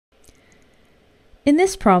In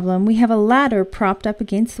this problem, we have a ladder propped up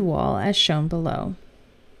against the wall as shown below.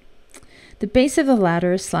 The base of the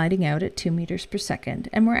ladder is sliding out at 2 meters per second,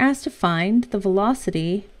 and we're asked to find the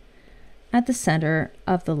velocity at the center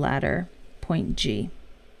of the ladder, point G.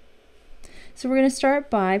 So we're going to start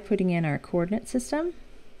by putting in our coordinate system,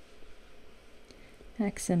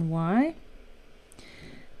 X and Y.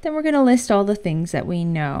 Then we're going to list all the things that we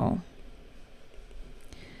know.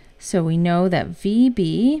 So we know that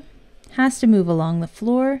VB has to move along the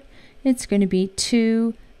floor. It's going to be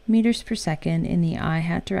 2 meters per second in the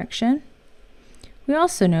I-hat direction. We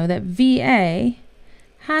also know that VA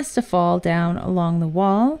has to fall down along the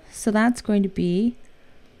wall, so that's going to be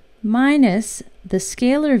minus the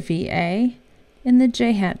scalar VA in the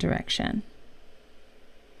J-hat direction.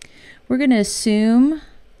 We're going to assume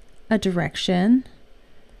a direction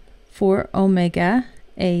for omega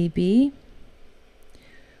AB.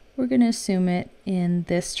 We're going to assume it in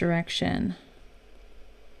this direction.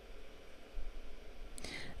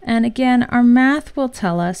 And again, our math will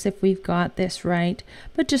tell us if we've got this right,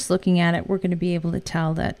 but just looking at it, we're going to be able to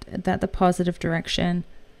tell that the positive direction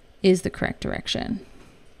is the correct direction.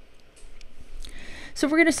 So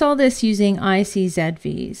we're going to solve this using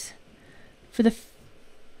ICZVs. For the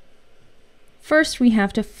first, we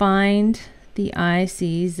have to find the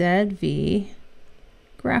ICZV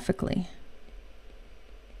graphically.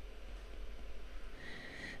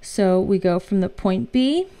 So we go from the point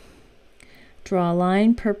B, draw a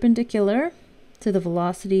line perpendicular to the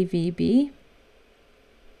velocity VB,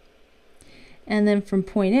 and then from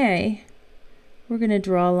point A, we're going to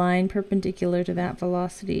draw a line perpendicular to that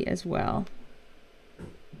velocity as well.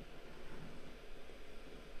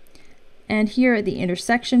 And here at the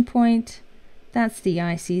intersection point, that's the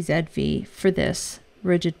ICZV for this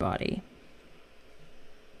rigid body.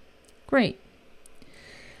 Great.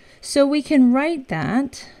 So we can write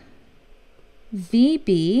that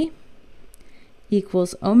VB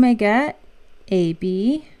equals omega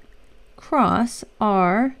AB cross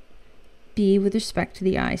RB with respect to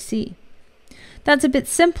the IC. That's a bit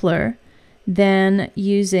simpler than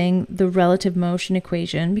using the relative motion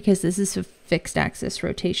equation because this is a fixed axis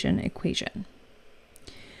rotation equation.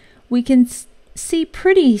 We can see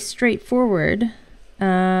pretty straightforward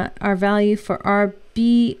our value for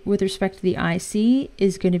RB with respect to the IC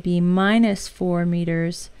is going to be minus 4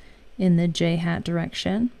 meters in the J-hat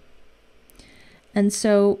direction. And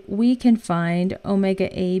so we can find omega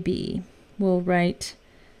AB. We'll write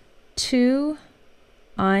 2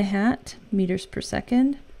 I-hat meters per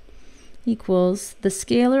second equals the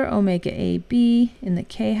scalar omega AB in the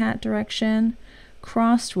K-hat direction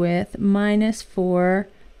crossed with minus 4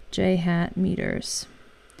 J-hat meters.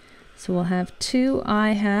 So we'll have 2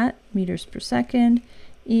 I-hat meters per second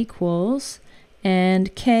equals,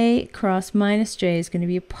 and K cross minus J is going to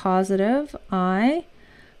be a positive I,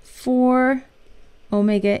 4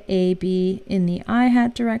 omega AB in the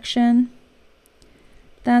I-hat direction.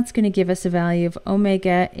 That's going to give us a value of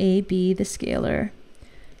omega AB, the scalar,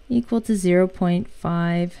 equal to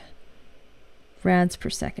 0.5 rads per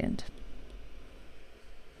second.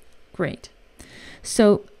 Great.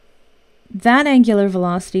 So that angular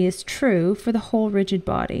velocity is true for the whole rigid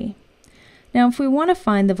body. Now, if we want to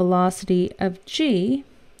find the velocity of G,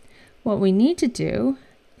 what we need to do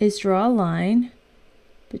is draw a line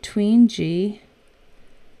between G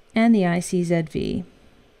and the ICZV.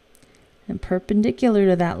 And perpendicular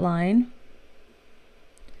to that line,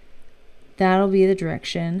 that'll be the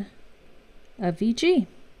direction of VG.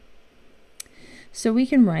 So we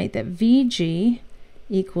can write that VG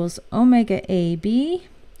equals omega AB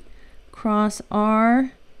cross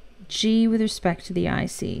RG with respect to the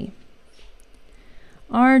IC.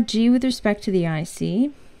 RG with respect to the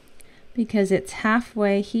IC, because it's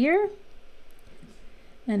halfway here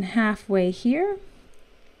and halfway here,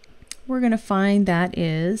 we're going to find that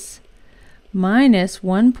is minus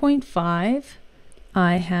 1.5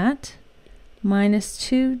 I-hat minus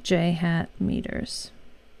 2 J-hat meters.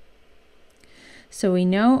 So we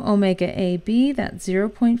know omega AB, that's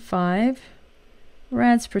 0.5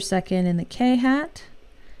 rads per second in the K-hat.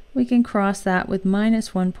 We can cross that with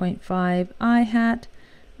minus 1.5 I-hat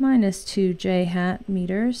minus 2 J-hat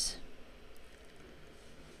meters.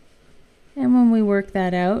 And when we work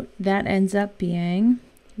that out, that ends up being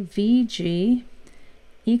VG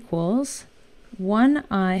equals 1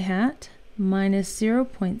 I-hat minus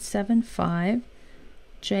 0.75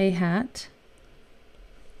 J-hat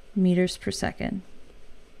meters per second.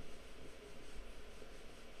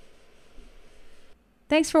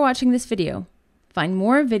 Thanks for watching this video. Find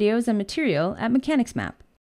more videos and material at Mechanics Map.